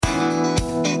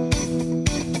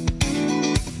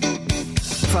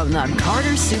From the Carter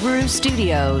Subaru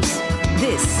Studios,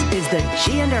 this is the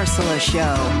G and Ursula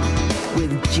Show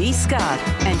with G. Scott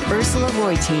and Ursula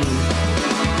Reutin.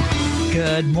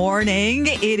 Good morning.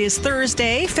 It is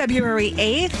Thursday, February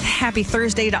 8th. Happy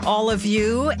Thursday to all of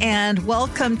you, and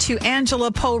welcome to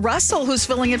Angela Poe Russell, who's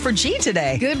filling in for G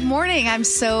today. Good morning. I'm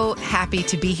so happy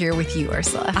to be here with you,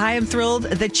 Ursula. I am thrilled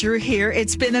that you're here.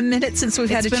 It's been a minute since we've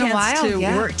had a chance to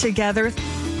work together.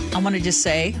 I want to just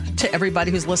say to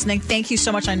everybody who's listening, thank you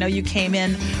so much. I know you came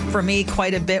in for me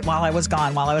quite a bit while I was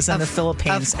gone, while I was in the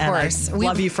Philippines. Of course. And I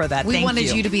love you for that. We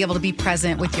wanted you to be able to be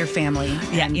present with your family.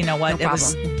 Yeah, you know what? No it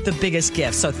was the biggest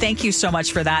gift. So thank you so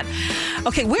much for that.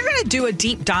 Okay, we're going to do a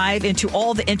deep dive into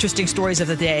all the interesting stories of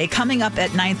the day. Coming up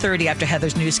at 9:30 after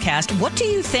Heather's newscast, what do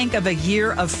you think of a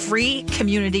year of free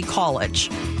community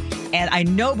college? And I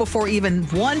know before even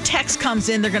one text comes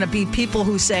in, there are going to be people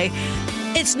who say,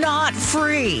 it's not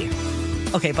free.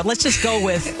 Okay, but let's just go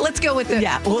with... Let's go with it.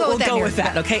 Yeah, we'll go with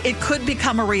that, okay? It could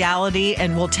become a reality,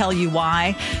 and we'll tell you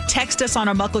why. Text us on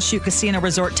our Muckleshoot Casino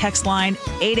Resort text line,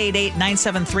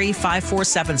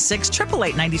 888-973-5476,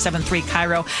 888-973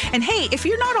 Cairo. And hey, if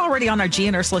you're not already on our G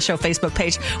and Ursula Show Facebook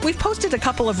page, we've posted a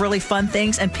couple of really fun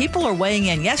things, and people are weighing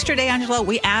in. Yesterday, Angela,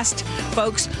 we asked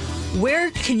folks,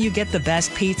 where can you get the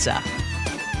best pizza?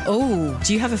 Oh,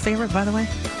 do you have a favorite, by the way?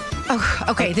 Oh,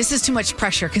 okay. This is too much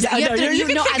pressure because I love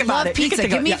pizza.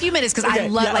 Give me a few minutes because I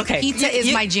love pizza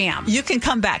is my jam. You can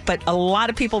come back, but a lot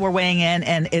of people were weighing in,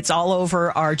 and it's all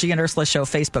over our G and Ursula Show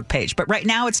Facebook page. But right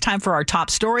now, it's time for our top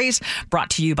stories,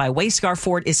 brought to you by Wayscar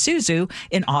Ford Isuzu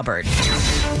in Auburn.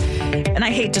 And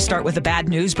I hate to start with the bad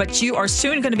news, but you are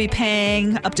soon going to be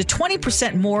paying up to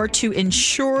 20% more to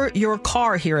insure your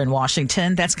car here in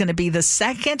Washington. That's going to be the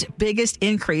second biggest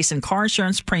increase in car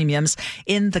insurance premiums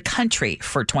in the country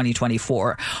for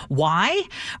 2024. Why?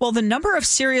 Well, the number of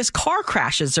serious car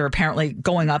crashes are apparently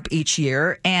going up each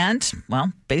year. And,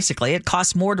 well, basically, it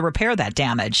costs more to repair that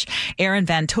damage. Aaron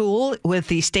Van Tool with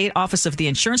the State Office of the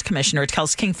Insurance Commissioner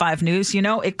tells King 5 News,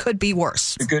 it could be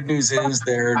worse. The good news is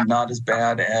they're not as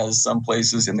bad as some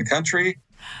places in the country.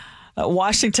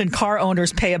 Washington car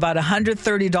owners pay about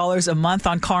 $130 a month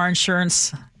on car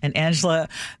insurance. And Angela,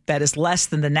 that is less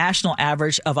than the national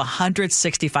average of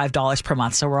 $165 per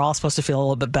month. So we're all supposed to feel a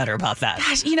little bit better about that.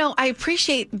 Gosh, I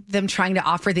appreciate them trying to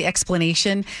offer the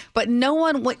explanation, but no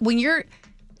one, when you're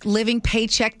living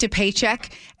paycheck to paycheck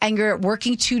and you're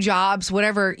working two jobs,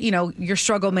 whatever, your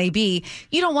struggle may be,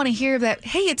 you don't want to hear that,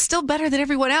 hey, it's still better than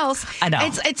everyone else. I know.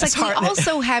 It's like we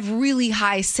also have really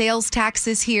high sales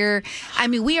taxes here. I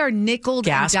mean, we are nickeled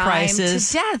gas and dimed prices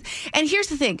to death. And here's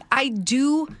the thing. I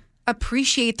do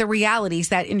appreciate the realities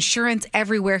that insurance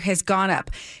everywhere has gone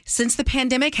up. Since the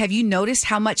pandemic, have you noticed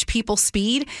how much people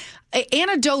speed?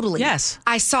 Anecdotally, yes.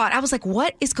 I saw it. I was like,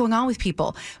 what is going on with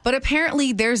people? But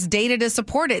apparently there's data to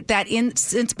support it that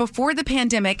since before the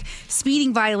pandemic,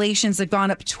 speeding violations have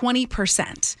gone up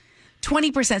 20%.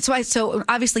 20%. So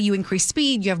obviously you increase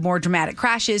speed, you have more dramatic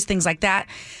crashes, things like that.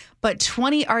 But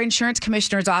our insurance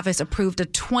commissioner's office approved a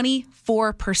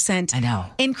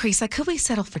 24% increase. Like, could we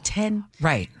settle for 10?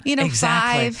 Right.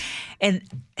 Exactly. 5. And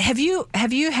have you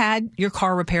had your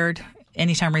car repaired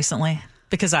anytime recently?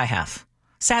 Because I have.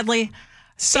 Sadly,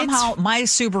 somehow my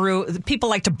Subaru, people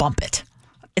like to bump it.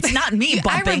 It's not me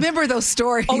bumping. I remember those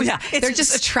stories. Oh, yeah. They're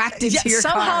just attracted to your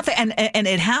somehow car. And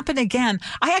it happened again.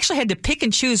 I actually had to pick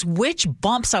and choose which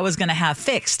bumps I was going to have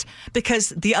fixed, because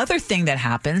the other thing that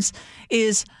happens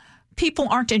is people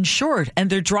aren't insured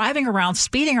and they're driving around,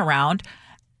 speeding around,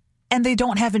 and they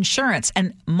don't have insurance.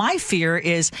 And my fear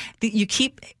is that you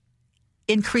keep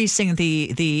increasing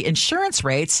the insurance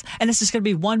rates, and this is going to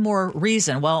be one more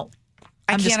reason. Well,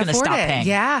 I'm just going to stop paying.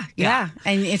 Yeah.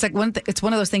 And it's like it's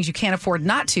one of those things you can't afford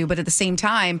not to, but at the same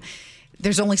time,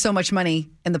 there's only so much money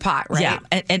in the pot, right?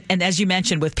 Yeah. And as you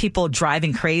mentioned, with people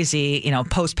driving crazy,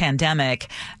 post-pandemic,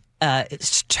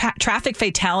 traffic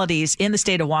fatalities in the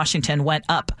state of Washington went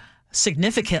up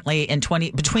significantly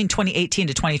between 2018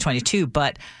 to 2022,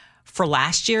 but for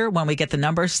last year, when we get the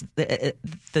numbers, the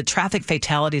traffic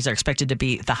fatalities are expected to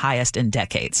be the highest in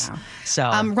decades. Wow. So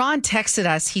Ron texted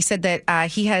us. He said that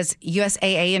he has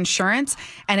USAA insurance,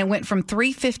 and it went from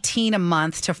 $315 a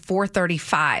month to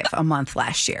 $435 a month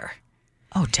last year.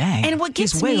 Oh, dang. And what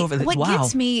gets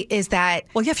me is that...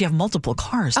 Well, yeah, if you have multiple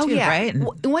cars, too, right? And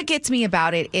what gets me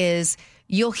about it is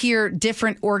you'll hear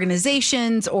different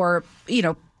organizations or,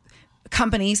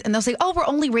 companies, and they'll say, oh, we're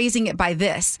only raising it by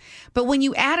this. But when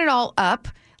you add it all up,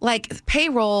 like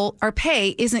payroll or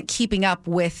pay isn't keeping up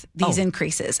with these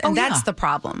increases. And that's the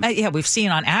problem. Yeah, we've seen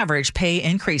on average pay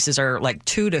increases are like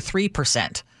 2 to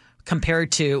 3%.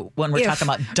 compared to when we're talking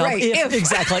about double. Right.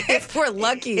 Exactly. If we're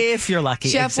lucky. If you're lucky.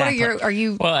 Jeff, exactly. are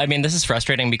you? Well, I mean, this is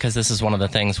frustrating because this is one of the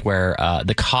things where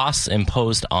the costs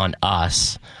imposed on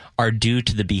us are due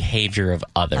to the behavior of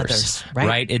others,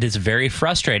 right? It is very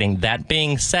frustrating. That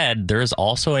being said, there is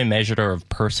also a measure of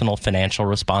personal financial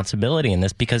responsibility in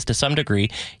this because to some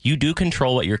degree, you do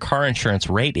control what your car insurance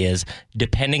rate is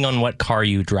depending on what car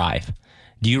you drive.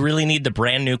 Do you really need the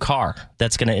brand new car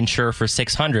that's going to insure for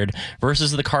 $600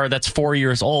 versus the car that's 4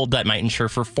 years old that might insure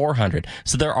for $400?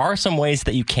 So there are some ways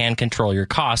that you can control your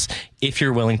costs if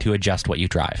you're willing to adjust what you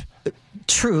drive.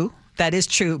 True. That is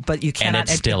true, but you cannot. And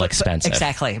it's still expensive.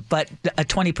 Exactly. But a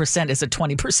 20% is a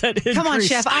 20% increase. Come on,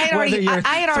 Chef. I had already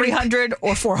 300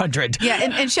 or 400. Yeah,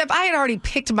 and Chef, I had already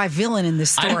picked my villain in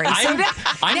this story. I'm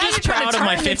just proud of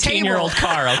my 15-year-old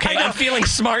car, okay? I'm feeling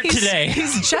smart today.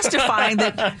 He's justifying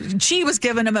that she was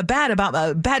giving him a bad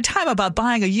time about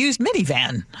buying a used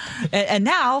minivan. And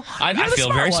now I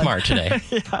feel very smart today.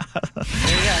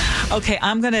 Okay,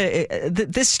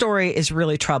 this story is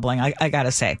really troubling, I got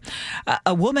to say.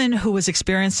 A woman who was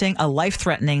experiencing a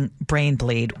life-threatening brain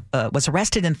bleed was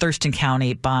arrested in Thurston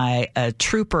County by a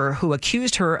trooper who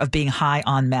accused her of being high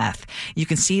on meth. You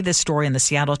can see this story in the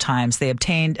Seattle Times. They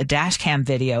obtained a dash cam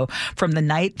video from the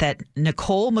night that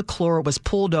Nicole McClure was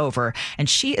pulled over, and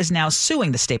she is now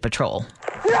suing the State Patrol.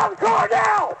 Get out of the car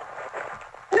now!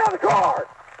 Get out of the car!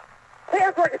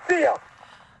 Hands where I can see them!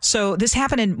 So this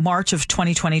happened in March of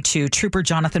 2022. Trooper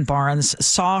Jonathan Barnes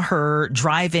saw her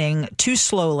driving too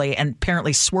slowly and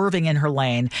apparently swerving in her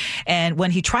lane. And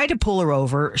when he tried to pull her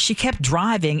over, she kept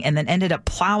driving and then ended up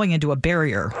plowing into a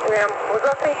barrier. Ma'am, was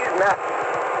last time you used meth?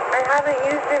 I haven't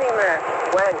used any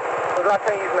meth. When? Was last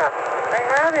time you used meth? I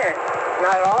haven't.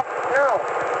 Not at all? No.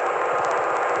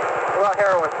 What about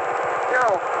heroin?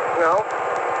 No. No.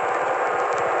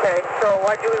 Okay, so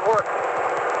why'd you leave work?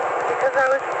 Because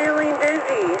I was feeling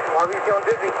dizzy. Why were you feeling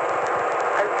dizzy?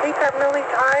 I think I'm really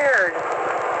tired.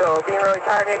 So being really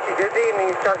tired makes you dizzy and then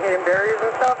you start hitting barriers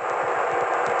and stuff?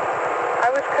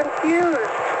 I was confused.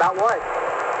 About what?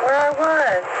 Where I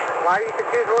was. Why are you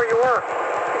confused where you were?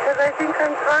 Because I think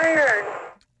I'm tired.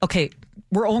 Okay,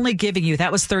 we're only giving you,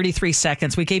 that was 33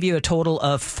 seconds. We gave you a total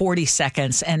of 40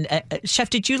 seconds. And Chef,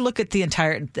 did you look at the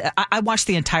entire, I watched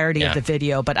the entirety of the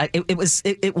video, but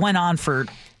it went on for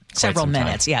several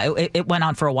minutes. Yeah, it went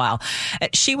on for a while.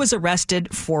 She was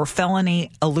arrested for felony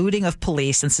eluding of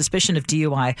police and suspicion of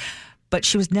DUI, but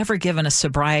she was never given a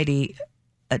sobriety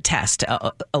test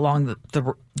along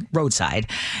the roadside.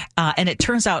 And it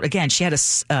turns out, again, she had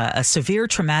a severe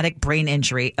traumatic brain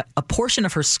injury. A portion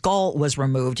of her skull was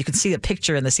removed. You can see a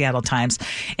picture in the Seattle Times.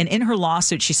 And in her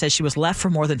lawsuit, she says she was left for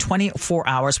more than 24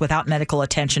 hours without medical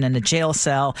attention in a jail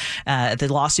cell. The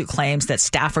lawsuit claims that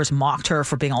staffers mocked her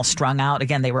for being all strung out.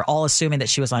 Again, they were all assuming that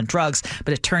she was on drugs,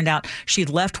 but it turned out she'd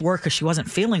left work because she wasn't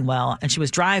feeling well, and she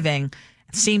was driving,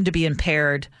 seemed to be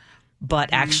impaired,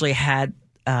 but actually had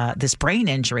this brain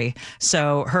injury.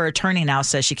 So her attorney now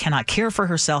says she cannot care for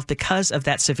herself because of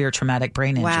that severe traumatic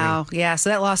brain injury. Wow. Yeah. So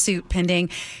that lawsuit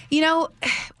pending. You know,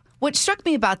 what struck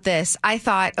me about this, I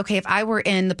thought, okay, if I were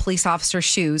in the police officer's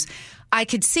shoes, I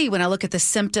could see when I look at the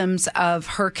symptoms of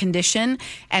her condition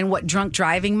and what drunk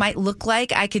driving might look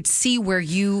like, I could see where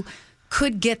you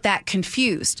could get that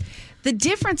confused. The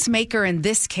difference maker in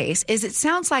this case is it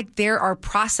sounds like there are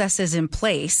processes in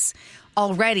place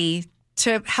already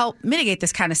to help mitigate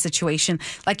this kind of situation.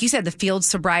 Like you said, the field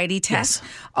sobriety test.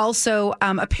 Yes. Also,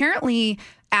 apparently,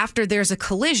 after there's a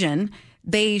collision,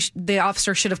 the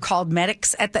officer should have called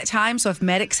medics at that time. So if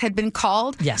medics had been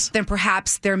called, yes, then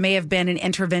perhaps there may have been an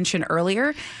intervention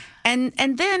earlier. And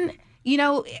then, you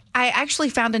know, I actually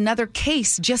found another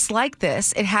case just like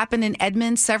this. It happened in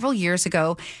Edmond several years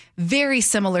ago. Very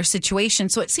similar situation.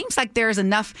 So it seems like there's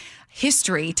enough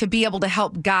history to be able to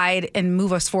help guide and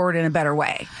move us forward in a better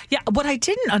way. Yeah, what I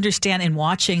didn't understand in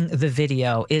watching the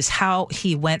video is how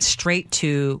he went straight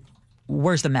to,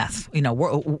 where's the meth? You know,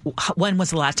 when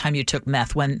was the last time you took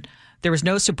meth? When there was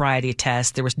no sobriety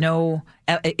test, there was no,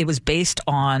 it was based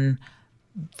on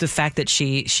the fact that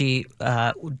she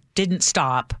didn't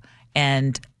stop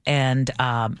and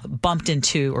bumped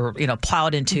into, or, you know,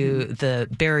 plowed into the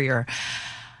barrier.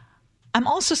 I'm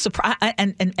also surprised,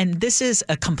 and this is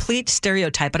a complete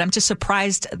stereotype, but I'm just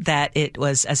surprised that it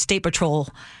was a State Patrol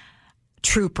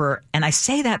trooper. And I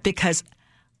say that because,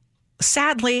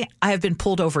 sadly, I have been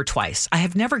pulled over twice. I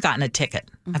have never gotten a ticket.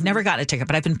 I've never gotten a ticket,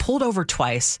 but I've been pulled over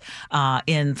twice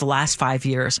in the last 5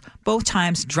 years, both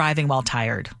times driving while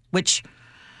tired, which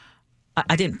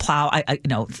I didn't plow.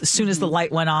 As soon as the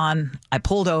light went on, I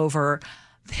pulled over.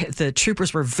 The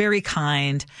troopers were very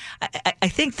kind. I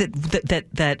think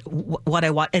that what I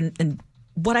want, and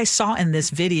what I saw in this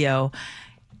video,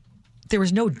 there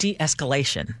was no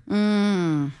de-escalation.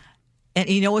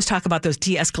 And always talk about those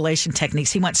de-escalation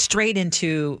techniques. He went straight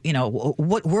into,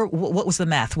 what was the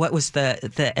meth? What was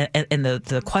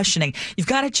the questioning? You've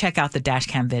got to check out the dash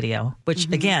cam video, which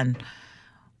again,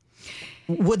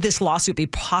 would this lawsuit be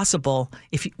possible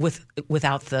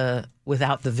without the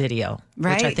video,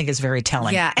 right? Which I think is very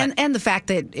telling. Yeah, and the fact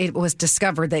that it was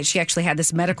discovered that she actually had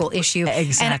this medical issue.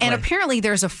 Exactly. And apparently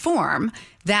there's a form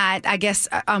that I guess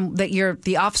that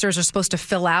the officers are supposed to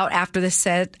fill out after this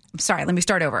said. Sorry, let me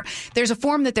start over. There's a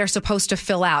form that they're supposed to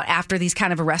fill out after these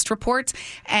kind of arrest reports,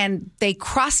 and they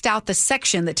crossed out the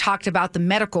section that talked about the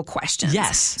medical questions.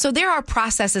 Yes. So there are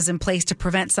processes in place to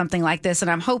prevent something like this,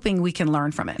 and I'm hoping we can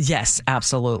learn from it. Yes,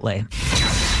 absolutely.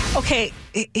 Okay,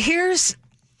 here's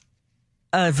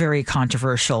a very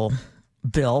controversial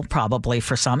bill, probably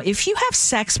for some. If you have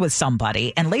sex with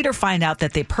somebody and later find out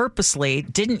that they purposely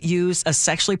didn't use a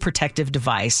sexually protective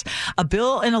device, a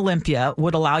bill in Olympia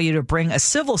would allow you to bring a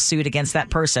civil suit against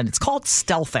that person. It's called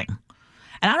stealthing.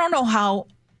 And I don't know how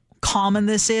common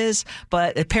this is,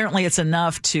 but apparently it's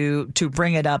enough to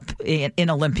bring it up in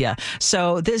Olympia.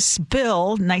 So this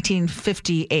bill,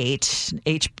 1958,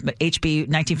 HB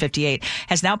 1958,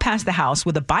 has now passed the House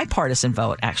with a bipartisan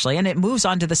vote, actually, and it moves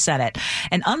on to the Senate.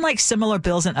 And unlike similar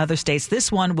bills in other states,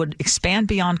 this one would expand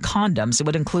beyond condoms. It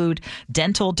would include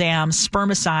dental dams,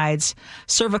 spermicides,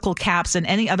 cervical caps, and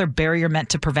any other barrier meant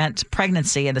to prevent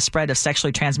pregnancy and the spread of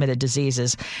sexually transmitted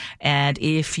diseases. And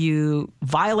if you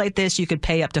violate this, you could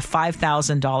pay up to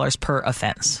 $5,000 per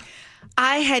offense.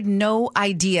 I had no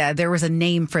idea there was a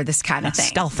name for this kind of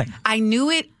thing. Stealthing. I knew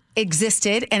it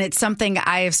existed, and it's something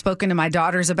I have spoken to my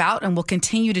daughters about and will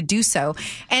continue to do so.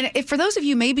 And if, for those of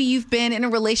you, maybe you've been in a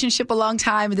relationship a long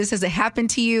time and this hasn't happened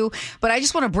to you, but I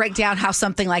just want to break down how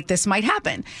something like this might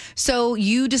happen. So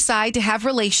you decide to have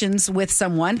relations with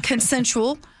someone,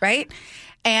 consensual, right?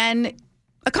 And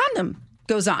a condom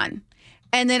goes on.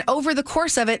 And then over the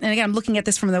course of it, and again, I'm looking at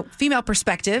this from the female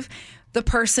perspective, the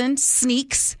person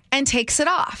sneaks and takes it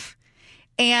off.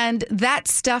 And that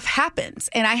stuff happens.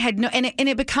 And I had and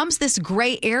it becomes this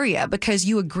gray area because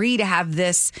you agree to have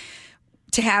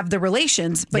the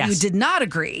relations, but you did not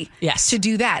agree to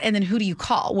do that. And then who do you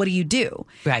call? What do you do?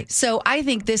 Right. So I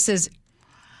think this is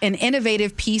an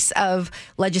innovative piece of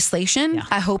legislation. Yeah.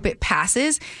 I hope it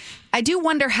passes. I do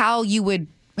wonder how you would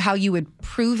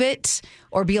prove it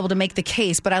or be able to make the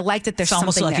case, but I like that there's something there.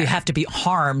 It's almost like you have to be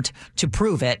harmed to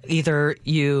prove it. Either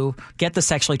you get the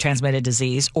sexually transmitted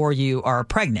disease or you are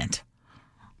pregnant,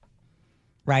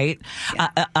 right?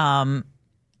 Yeah.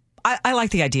 I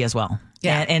like the idea as well.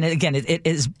 Yeah. And again, it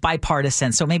is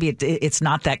bipartisan, so maybe it's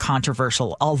not that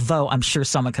controversial, although I'm sure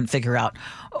someone can figure out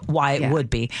why it would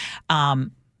be.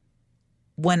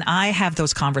 When I have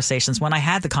those conversations, when I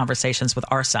had the conversations with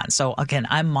our son, so again,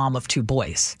 I'm mom of two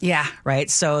boys. Yeah.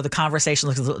 Right? So the conversation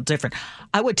looks a little different.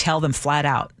 I would tell them flat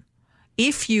out,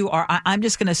 if you are, I'm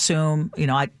just going to assume,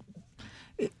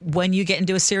 when you get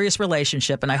into a serious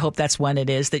relationship, and I hope that's when it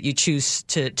is that you choose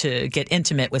to get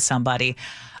intimate with somebody,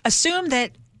 assume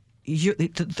that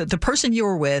the person you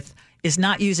were with is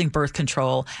not using birth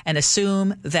control, and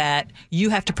assume that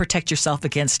you have to protect yourself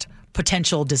against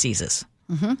potential diseases.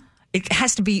 Mm-hmm. It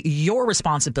has to be your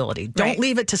responsibility. Don't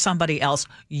leave it to somebody else.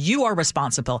 You are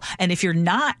responsible. And if you're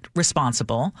not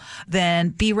responsible,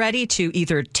 then be ready to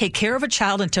either take care of a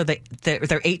child until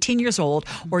they're 18 years old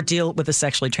or deal with a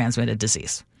sexually transmitted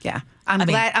disease. Yeah.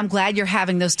 I'm glad you're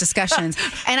having those discussions.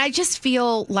 And I just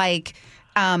feel like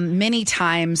many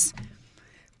times,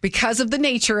 because of the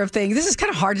nature of things, this is kind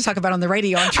of hard to talk about on the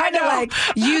radio. I'm trying to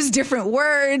use different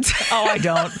words. Oh, I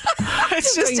don't.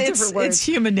 It's just it's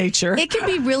human nature. It can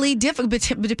be really difficult,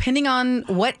 but depending on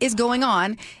what is going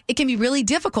on, it can be really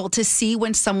difficult to see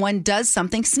when someone does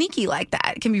something sneaky like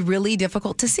that. It can be really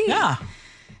difficult to see. Yeah.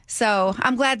 So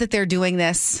I'm glad that they're doing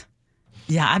this.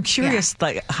 Yeah, I'm curious,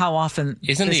 like how often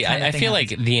I feel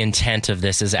like the intent of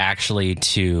this is actually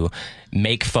to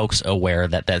make folks aware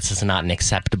that this is not an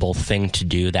acceptable thing to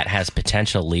do that has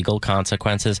potential legal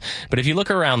consequences. But if you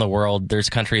look around the world, there's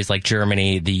countries like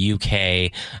Germany, the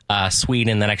UK,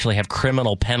 Sweden that actually have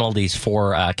criminal penalties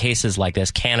for cases like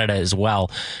this, Canada as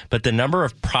well. But the number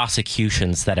of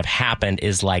prosecutions that have happened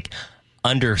is like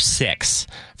under 6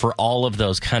 for all of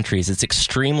those countries. It's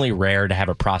extremely rare to have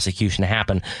a prosecution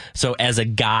happen. So as a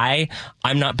guy,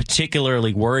 I'm not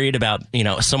particularly worried about,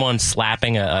 someone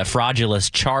slapping a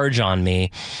fraudulent charge on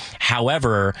me.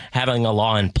 However, having a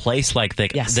law in place like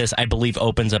this, I believe,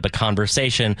 opens up a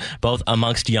conversation both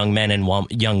amongst young men and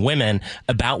young women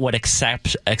about what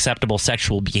acceptable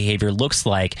sexual behavior looks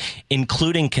like,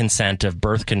 including consent of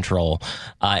birth control.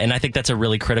 And I think that's a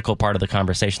really critical part of the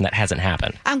conversation that hasn't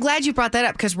happened. I'm glad you brought that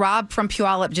up because Rob from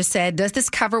Puyallup just said, does this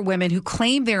cover women who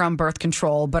claim they're on birth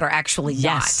control but are actually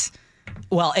not?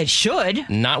 Well, it should.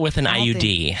 Not with an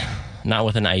IUD. Not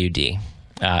with an IUD.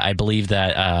 I believe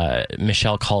that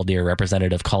Michelle Caldier,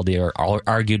 Representative Caldier,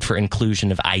 argued for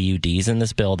inclusion of IUDs in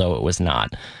this bill, though it was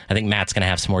not. I think Matt's going to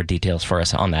have some more details for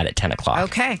us on that at 10 o'clock.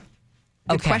 Okay.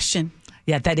 Good question.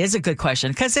 Yeah, that is a good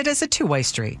question because it is a two-way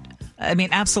street. I mean,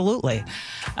 absolutely.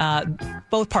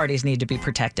 Both parties need to be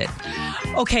protected.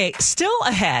 Okay, still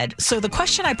ahead. So the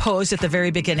question I posed at the very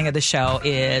beginning of the show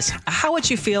is, how would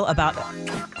you feel about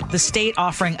the state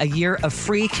offering a year of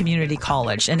free community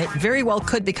college? And it very well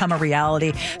could become a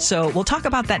reality. So we'll talk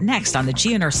about that next on the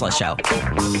G and Ursula Show.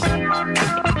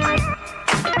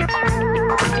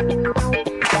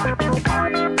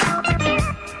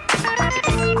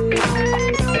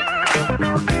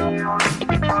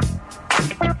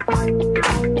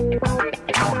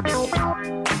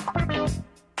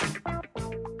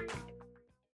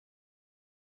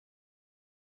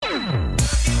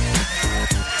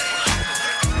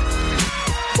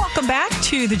 Welcome back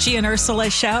to the G and Ursula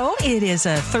Show. It is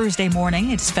a Thursday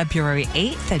morning. It's February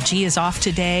 8th. G is off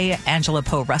today. Angela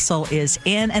Poe Russell is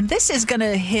in. And this is going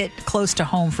to hit close to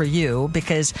home for you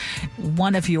because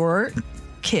one of your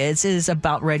kids is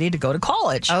about ready to go to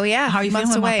college. Oh, yeah. How are you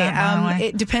months feeling away? about that,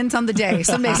 it depends on the day.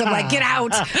 Some days I'm like, get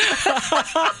out.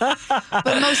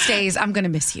 But most days I'm going to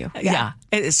miss you. Yeah.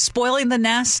 It's spoiling the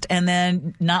nest and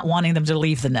then not wanting them to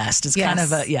leave the nest. It's kind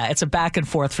of it's a back and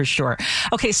forth for sure.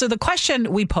 Okay, so the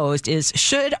question we posed is,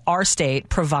 should our state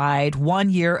provide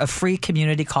 1 year of free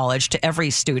community college to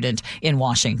every student in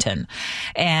Washington?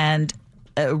 And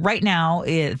right now,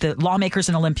 the lawmakers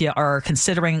in Olympia are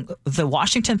considering the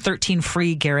Washington 13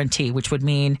 free guarantee, which would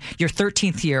mean your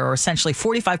 13th year, or essentially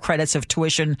 45 credits of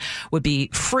tuition, would be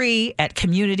free at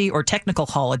community or technical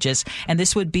colleges. And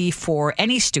this would be for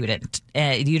any student.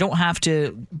 You don't have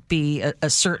to be a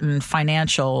certain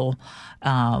financial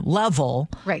level.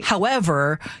 Right.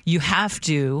 However, you have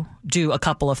to do a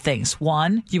couple of things.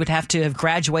 One, you would have to have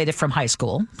graduated from high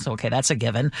school. So, okay, that's a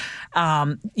given.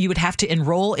 You would have to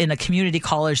enroll in a community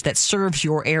college that serves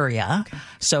your area. Okay.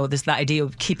 So this is the idea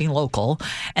of keeping local.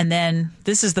 And then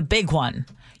this is the big one.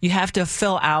 You have to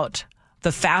fill out the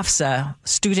FAFSA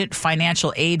student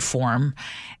financial aid form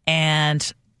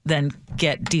and then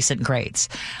get decent grades.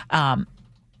 The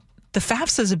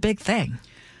FAFSA is a big thing.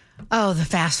 Oh, the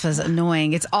FAFSA is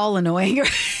annoying. It's all annoying.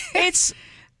 It's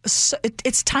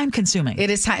time consuming.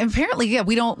 It is time. Apparently,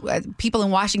 we don't. People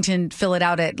in Washington fill it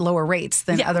out at lower rates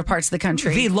than other parts of the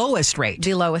country. The lowest rate.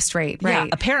 The lowest rate. Right. Yeah,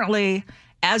 apparently,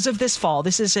 as of this fall,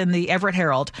 this is in the Everett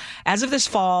Herald. As of this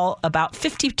fall, about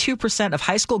 52% of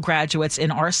high school graduates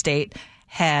in our state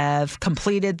have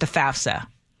completed the FAFSA.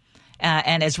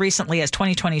 And as recently as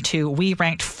 2022, we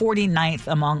ranked 49th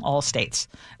among all states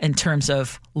in terms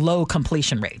of low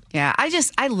completion rate. Yeah,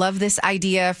 I love this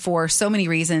idea for so many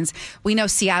reasons. We know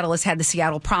Seattle has had the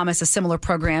Seattle Promise, a similar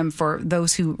program for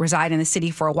those who reside in the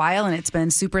city for a while, and it's been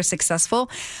super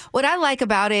successful. What I like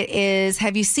about it is,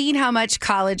 have you seen how much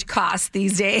college costs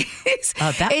these days?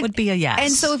 That would be a yes.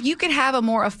 And so if you could have a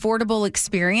more affordable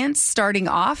experience starting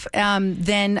off,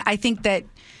 then I think that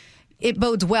it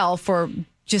bodes well for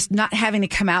just not having to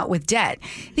come out with debt.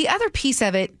 The other piece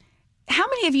of it, how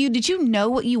many of you, did you know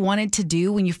what you wanted to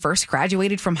do when you first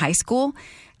graduated from high school?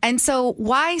 And so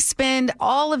why spend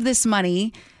all of this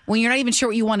money when you're not even sure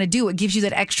what you want to do? It gives you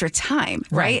that extra time,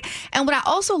 right? And what I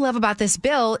also love about this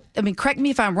bill, I mean, correct me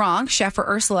if I'm wrong, Chef or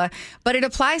Ursula, but it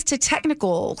applies to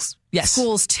technical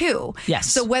schools too. Yes.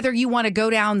 So whether you want to go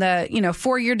down the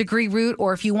 4-year degree route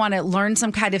or if you want to learn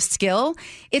some kind of skill,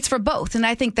 it's for both. And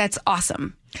I think that's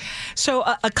awesome. So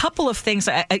a couple of things.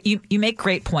 You make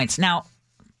great points. Now,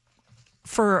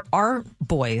 for our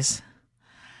boys,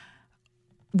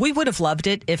 we would have loved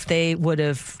it if they would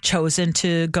have chosen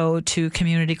to go to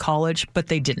community college, but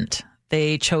they didn't.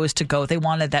 They chose to go. They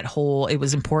wanted that it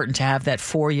was important to have that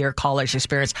 4-year college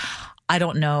experience. I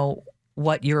don't know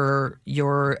what your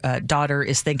daughter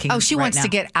is thinking. Oh, she wants now. to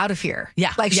get out of here.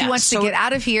 Yeah. She wants to get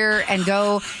out of here and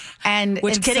go. And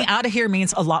getting out of here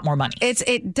means a lot more money.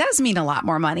 It does mean a lot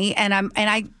more money. And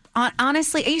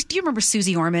honestly, do you remember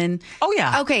Susie Orman? Oh,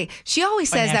 yeah. Okay. She always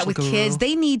says that Financial with guru. kids,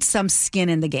 they need some skin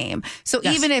in the game. So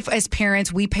Yes. even if as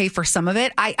parents, we pay for some of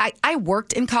it. I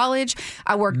worked in college.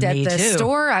 I worked at Me the too.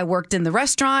 store. I worked in the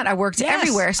restaurant. I worked Yes.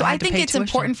 everywhere. So I I had to think pay it's tuition.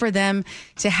 important for them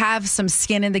to have some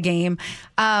skin in the game.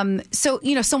 So,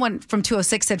 someone from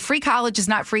 206 said free college is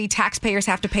not free. Taxpayers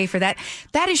have to pay for that.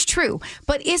 That is true.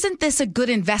 But isn't this a good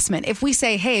investment? If we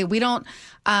say, hey, we don't,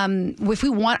 if we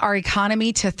want our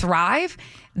economy to thrive,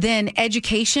 then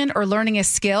education or learning a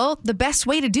skill, the best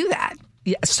way to do that.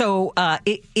 Yeah, so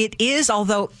it is,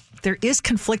 although there is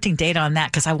conflicting data on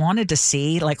that, because I wanted to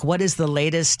see, like, what is the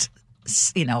latest,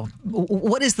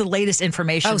 what is the latest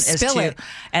information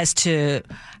as to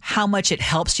how much it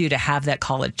helps you to have that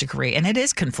college degree. And it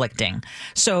is conflicting.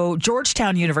 So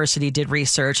Georgetown University did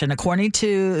research, and according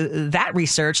to that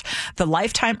research, the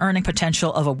lifetime earning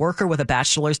potential of a worker with a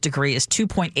bachelor's degree is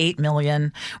 $2.8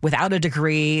 million. Without a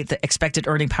degree, the expected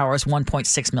earning power is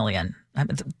 $1.6 million. I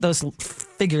mean, those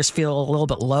figures feel a little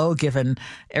bit low given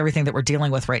everything that we're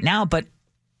dealing with right now, but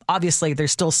obviously, they're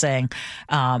still saying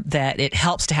that it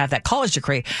helps to have that college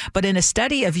degree. But in a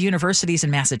study of universities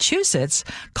in Massachusetts,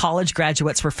 college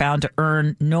graduates were found to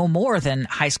earn no more than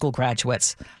high school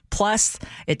graduates. Plus,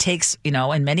 it takes,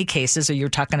 in many cases, or you're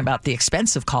talking about the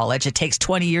expense of college, it takes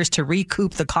 20 years to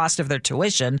recoup the cost of their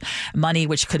tuition, money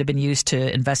which could have been used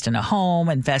to invest in a home,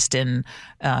 invest in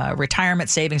retirement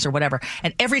savings or whatever.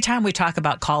 And every time we talk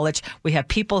about college, we have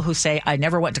people who say, I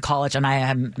never went to college and I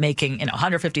am making,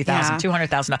 $150,000,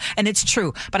 $200,000. And it's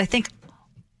true. But I think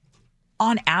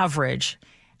on average,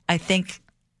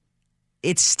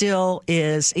 it still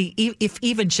is, if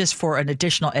even just for an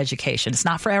additional education. It's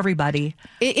not for everybody,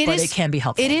 but it can be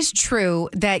helpful. It is true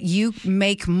that you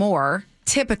make more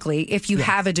typically if you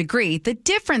have a degree. The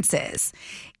difference is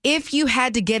if you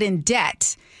had to get in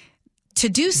debt to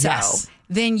do so,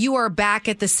 then you are back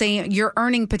at the same, your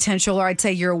earning potential, or I'd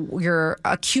say your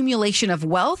accumulation of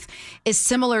wealth is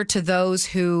similar to those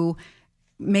who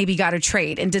maybe got a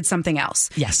trade and did something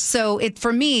else. Yes. So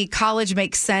for me, college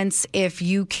makes sense if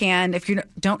you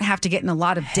don't have to get in a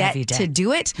lot of debt to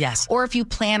do it. Yes. Or if you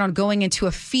plan on going into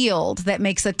a field that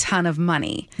makes a ton of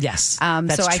money. Yes.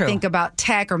 That's true. I think about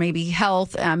tech or maybe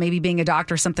health, maybe being a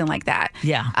doctor, something like that.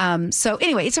 Yeah. So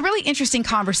anyway, it's a really interesting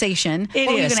conversation. It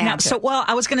What were you is. gonna Now, add to it?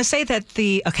 I was going to say that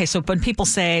so when people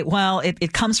say, well,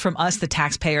 it comes from us, the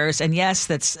taxpayers, and yes,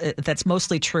 that's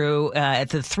mostly true.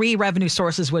 The three revenue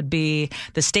sources would be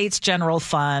the state's general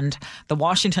fund, the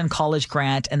Washington College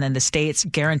Grant, and then the state's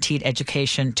guaranteed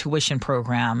education tuition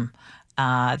program,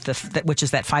 which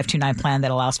is that 529 plan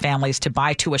that allows families to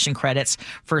buy tuition credits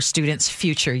for students'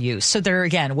 future use. So there,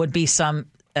 again, would be some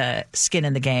skin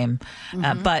in the game.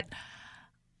 But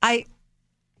I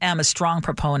am a strong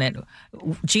proponent.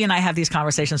 G and I have these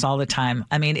conversations all the time.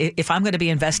 I mean, if I'm going to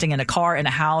be investing in a car, in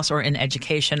a house, or in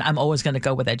education, I'm always going to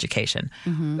go with education.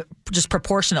 Just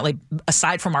proportionately,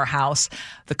 aside from our house,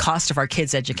 the cost of our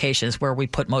kids' education is where we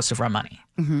put most of our money.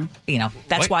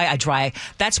 That's why I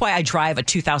drive a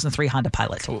 2003 Honda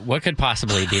Pilot. What could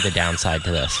possibly be the downside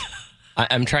to this?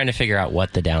 I'm trying to figure out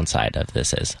what the downside of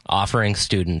this is. Offering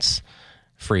students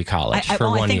free college for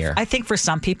 1 year. I think for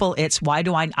some people, it's why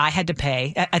do I had to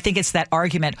pay? I think it's that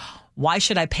argument. Why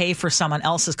should I pay for someone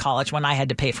else's college when I had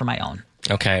to pay for my own?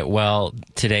 Okay, well,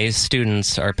 today's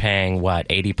students are paying,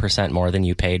 80% more than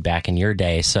you paid back in your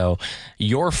day. So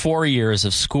your 4 years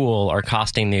of school are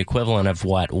costing the equivalent of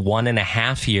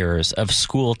 1.5 years of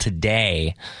school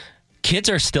today. Kids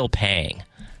are still paying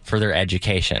for their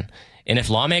education. And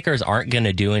if lawmakers aren't going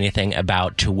to do anything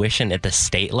about tuition at the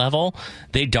state level,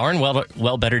 they darn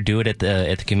well better do it at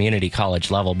the community college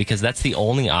level, because that's the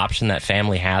only option that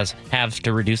family have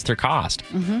to reduce their cost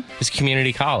is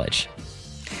community college.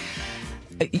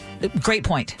 Great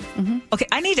point. Okay,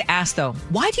 I need to ask, though,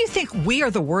 why do you think we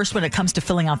are the worst when it comes to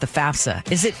filling out the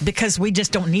FAFSA? Is it because we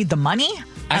just don't need the money?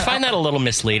 I find that a little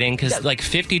misleading, because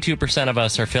 52% of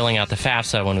us are filling out the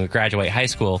FAFSA when we graduate high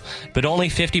school, but only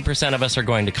 50% of us are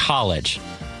going to college.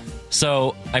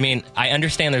 So, I mean, I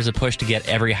understand there's a push to get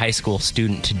every high school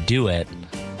student to do it.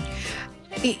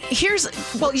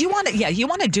 You want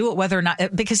to do it whether or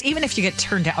not, because even if you get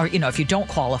turned down, or, if you don't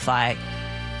qualify,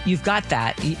 you've got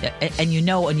that, and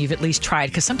you've at least tried,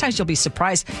 because sometimes you'll be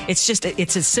surprised. It's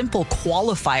a simple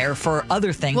qualifier for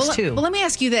other things, too. Well, let me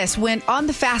ask you this. When on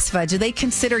the FAFSA, do they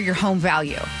consider your home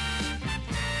value?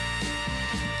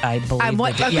 I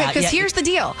believe. Because here's the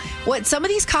deal. What some of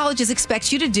these colleges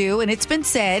expect you to do, and it's been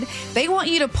said, they want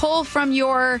you to pull from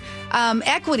your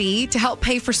equity to help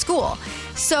pay for school.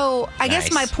 So I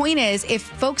guess my point is, if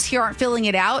folks here aren't filling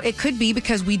it out, it could be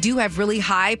because we do have really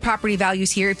high property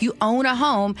values here. If you own a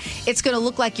home, it's going to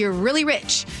look like you're really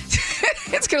rich.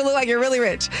 It's going to look like you're really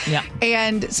rich. Yeah.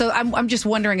 And so I'm just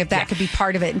wondering if that could be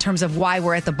part of it in terms of why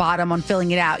we're at the bottom on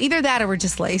filling it out. Either that or we're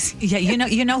just lazy. Yeah,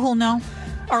 you know who'll know?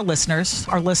 Our listeners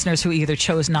who either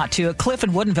chose not to. Cliff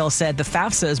in Woodinville said the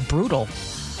FAFSA is brutal.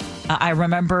 I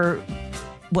remember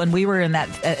when we were in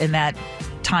that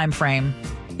time frame.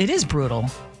 It is brutal.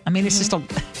 I mean, it's just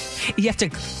you have to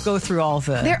go through all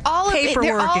the paperwork.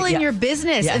 They're all in your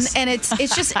business, and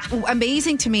it's just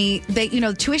amazing to me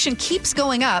that tuition keeps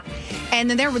going up, and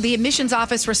then the admissions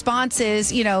office response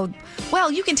is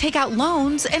well, you can take out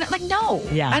loans, and like no,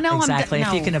 I know exactly.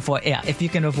 If you can avoid, that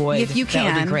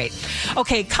would be great.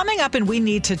 Okay, coming up, and we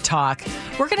need to talk.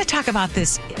 We're going to talk about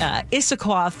this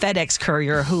Issaquah FedEx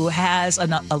courier who has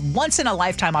a once in a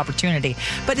lifetime opportunity,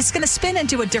 but it's going to spin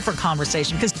into a different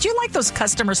conversation. Because do you like those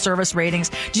customer service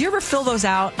ratings? Do you ever fill those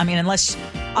out? I mean, unless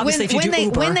obviously if you do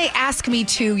Uber. When they ask me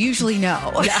to, usually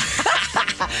no.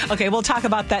 Okay, we'll talk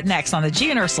about that next on the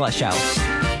G and Ursula Show.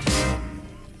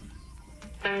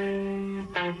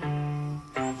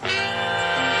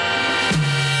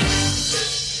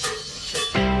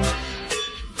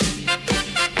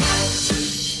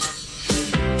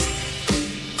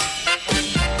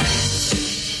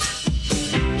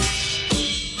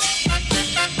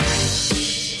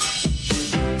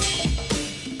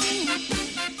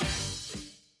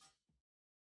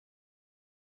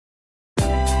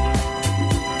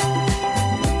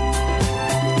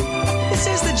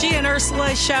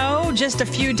 Ursula Show, just a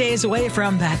few days away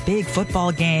from that big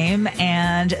football game,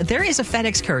 and there is a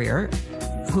FedEx courier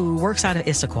who works out of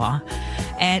Issaquah,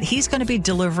 and he's going to be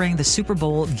delivering the Super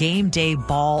Bowl game day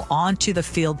ball onto the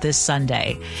field this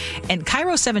Sunday. And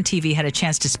Cairo 7 TV had a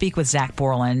chance to speak with Zach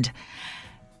Borland.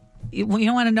 You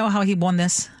want to know how he won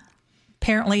this?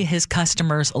 Apparently, his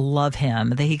customers love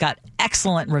him. He got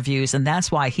excellent reviews, and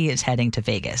that's why he is heading to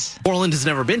Vegas. Borland has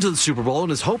never been to the Super Bowl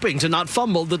and is hoping to not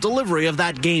fumble the delivery of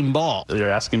that game ball. They're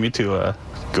asking me to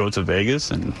go to Vegas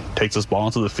and take this ball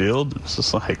onto the field. It's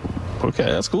just like, okay,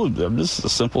 that's cool. I'm just a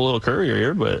simple little courier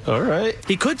here, but all right.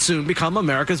 He could soon become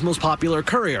America's most popular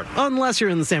courier, unless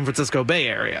you're in the San Francisco Bay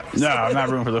Area. No, I'm not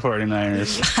rooting for the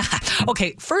 49ers.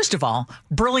 Okay, first of all,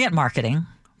 brilliant marketing,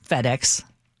 FedEx.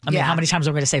 I mean, how many times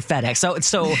are we going to say FedEx?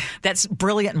 So that's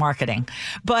brilliant marketing.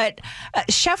 But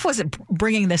Chef was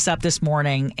bringing this up this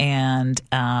morning, and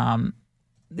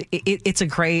it's a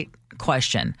great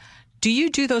question. Do you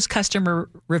do those customer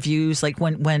reviews, like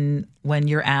when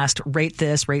you're asked, rate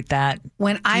this, rate that?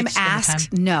 When I'm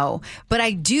asked, no. But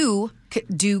I do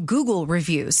Google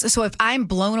reviews. So if I'm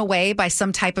blown away by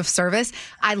some type of service,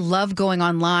 I love going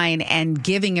online and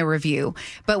giving a review.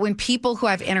 But when people who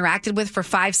I've interacted with for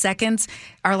 5 seconds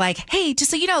are like, hey, just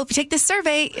so you know, if you take this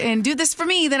survey and do this for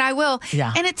me, then I will.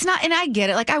 Yeah. And it's not, and I get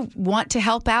it. Like, I want to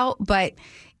help out, but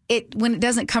when it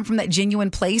doesn't come from that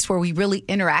genuine place where we really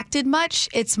interacted much,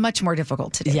 it's much more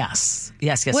difficult to do. Yes.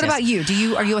 What about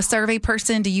you? Are you a survey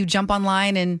person? Do you jump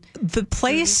online and the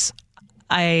place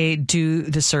I do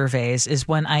the surveys is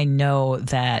when I know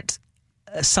that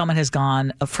someone has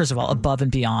gone, first of all, above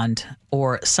and beyond,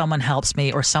 or someone helps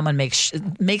me, or someone makes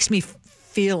me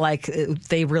feel like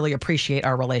they really appreciate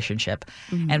our relationship.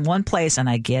 Mm-hmm. And one place, and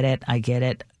I get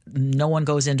it. No one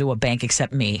goes into a bank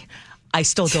except me. I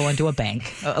still go into a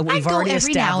bank. We've already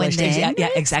established. Yeah,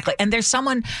 exactly. And there's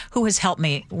someone who has helped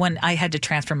me when I had to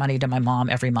transfer money to my mom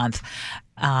every month.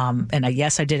 And I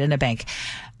did in a bank.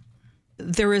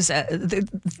 They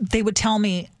would tell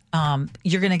me,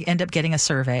 you're going to end up getting a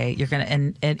survey.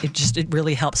 And it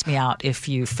really helps me out if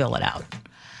you fill it out.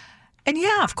 And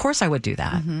yeah, of course I would do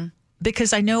that. Mm-hmm.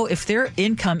 Because I know if their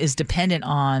income is dependent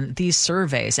on these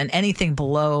surveys, and anything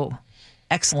below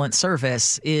excellent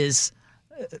service is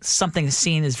something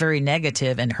seen as very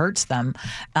negative and hurts them,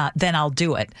 then I'll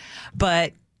do it.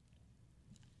 But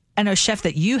I know, Chef,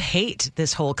 that you hate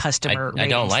this whole customer I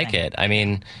don't like it. I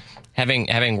mean,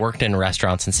 having worked in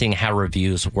restaurants and seeing how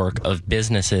reviews work of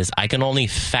businesses, I can only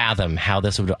fathom how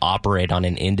this would operate on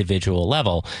an individual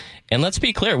level. And let's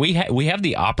be clear, we have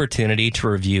the opportunity to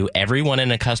review everyone in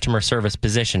a customer service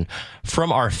position,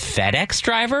 from our FedEx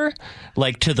driver,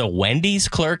 like to the Wendy's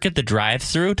clerk at the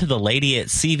drive-thru, to the lady at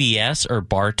CVS or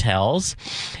Bartell's.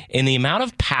 And the amount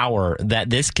of power that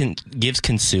this gives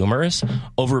consumers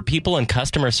over people in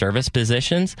customer service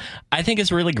positions, I think is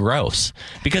really gross.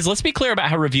 Because let's be clear about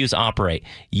how reviews operate.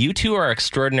 You two are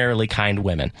extraordinarily kind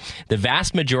women. The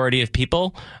vast majority of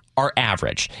people are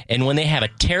average. And when they have a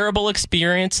terrible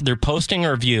experience, they're posting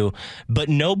a review, but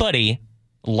nobody,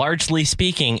 largely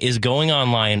speaking, is going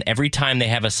online every time they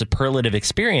have a superlative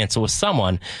experience with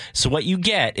someone. So what you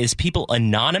get is people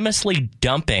anonymously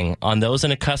dumping on those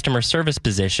in a customer service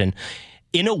position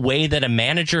in a way that a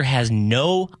manager has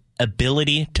no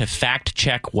ability to fact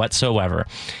check whatsoever.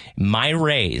 My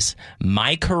raise,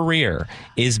 my career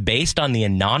is based on the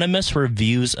anonymous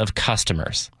reviews of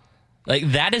customers.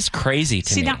 Like, that is crazy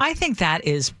to me. See, now I think that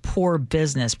is poor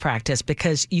business practice,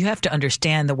 because you have to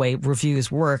understand the way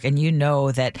reviews work. And you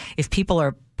know that if people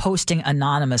are posting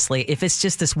anonymously, if it's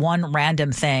just this one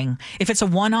random thing, if it's a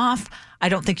one-off, I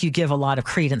don't think you give a lot of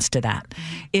credence to that.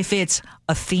 If it's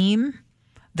a theme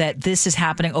that this is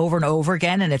happening over and over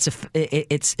again, and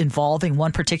it's involving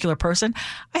one particular person,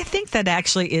 I think that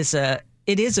actually is a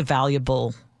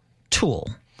valuable tool.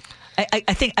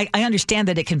 I think I understand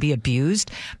that it can be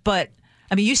abused, but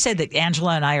I mean, you said that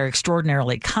Angela and I are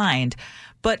extraordinarily kind,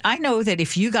 but I know that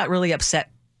if you got really upset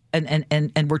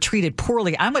and were treated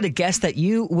poorly, I'm going to guess that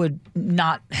you would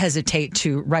not hesitate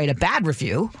to write a bad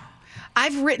review.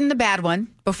 I've written the bad one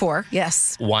before.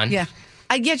 Yes. One? Yeah.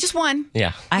 Yeah, just one.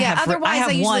 Yeah. I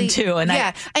have one too. And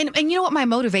and you know what my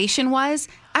motivation was?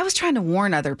 I was trying to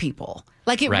warn other people.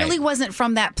 Like, it really wasn't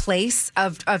from that place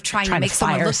of trying to make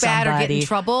someone look bad or get in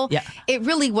trouble. Yeah. It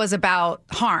really was about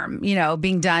harm,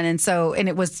 being done. And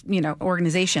it was,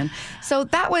 organization. So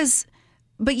that was,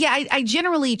 but yeah, I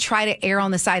generally try to err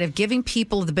on the side of giving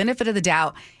people the benefit of the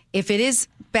doubt. If it is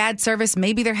bad service,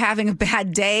 maybe they're having a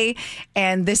bad day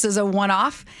and this is a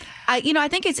one-off. I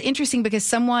think it's interesting because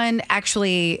someone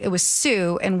it was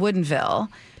Sue in Woodinville.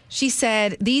 She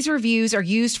said these reviews are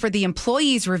used for the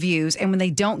employees' reviews, and when they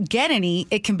don't get any,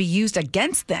 it can be used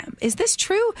against them. Is this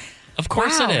true? Of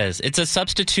course it is. It's a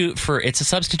substitute for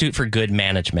good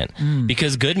management,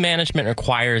 because good management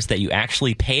requires that you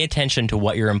actually pay attention to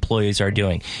what your employees are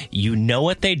doing. You know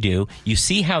what they do, you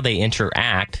see how they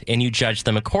interact, and you judge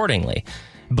them accordingly.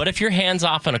 But if you're hands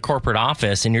off in a corporate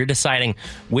office and you're deciding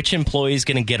which employee is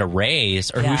going to get a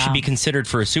raise or who should be considered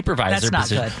for a supervisor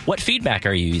position, what feedback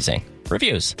are you using?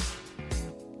 Reviews.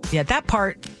 Yeah, that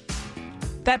part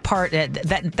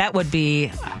would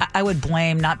be, I would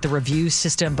blame not the review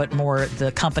system, but more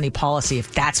the company policy,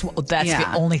 if that's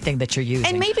the only thing that you're using.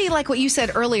 And maybe like what you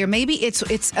said earlier, maybe it's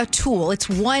a tool. It's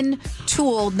one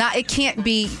tool. It can't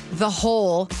be the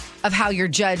whole of how you're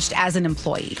judged as an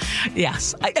employee.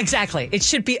 Yes, exactly. It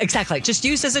should be just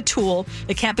used as a tool.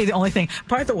 It can't be the only thing.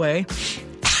 By the way,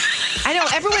 I know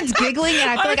everyone's giggling, and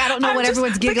I feel like I don't know what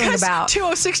everyone's giggling about.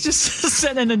 206 just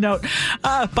sent in a note.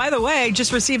 By the way,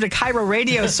 just received a Cairo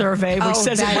radio survey, which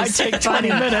says it might take 20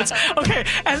 minutes. Okay,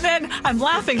 and then I'm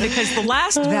laughing because the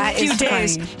last few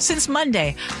days, since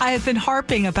Monday, I have been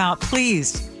harping about,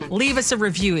 please leave us a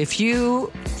review if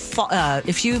you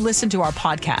listen to our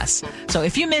podcast. So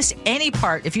if you miss any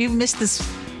part, if you missed this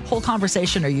whole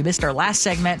conversation or you missed our last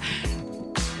segment,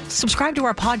 subscribe to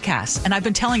our podcast. And I've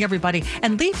been telling everybody,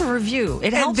 and leave a review.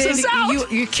 It helps us out.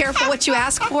 You're careful what you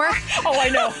ask for. Oh, I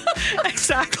know.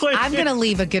 Exactly. I'm going to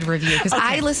leave a good review because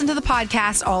I listen to the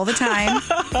podcast all the time.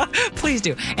 Please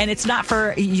do. And it's not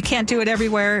you can't do it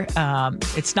everywhere.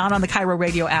 It's not on the Cairo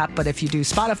Radio app, but if you do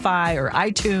Spotify or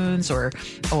iTunes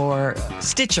or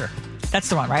Stitcher, that's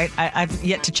the one, right? I've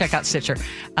yet to check out Stitcher.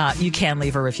 You can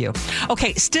leave a review.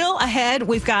 Okay, still ahead,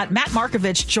 we've got Matt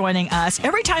Markovich joining us.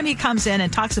 Every time he comes in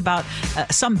and talks about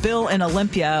some bill in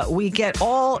Olympia, we get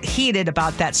all heated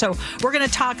about that. So we're going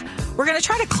to try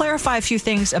to clarify a few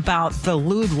things about the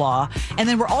lewd law. And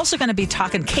then we're also going to be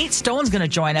talking, Kate Stone's going to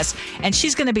join us, and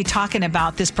she's going to be talking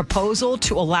about this proposal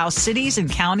to allow cities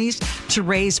and counties to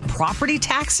raise property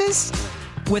taxes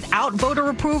without voter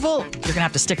approval. You're going to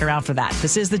have to stick around for that.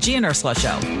 This is the G and Ursula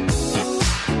Show.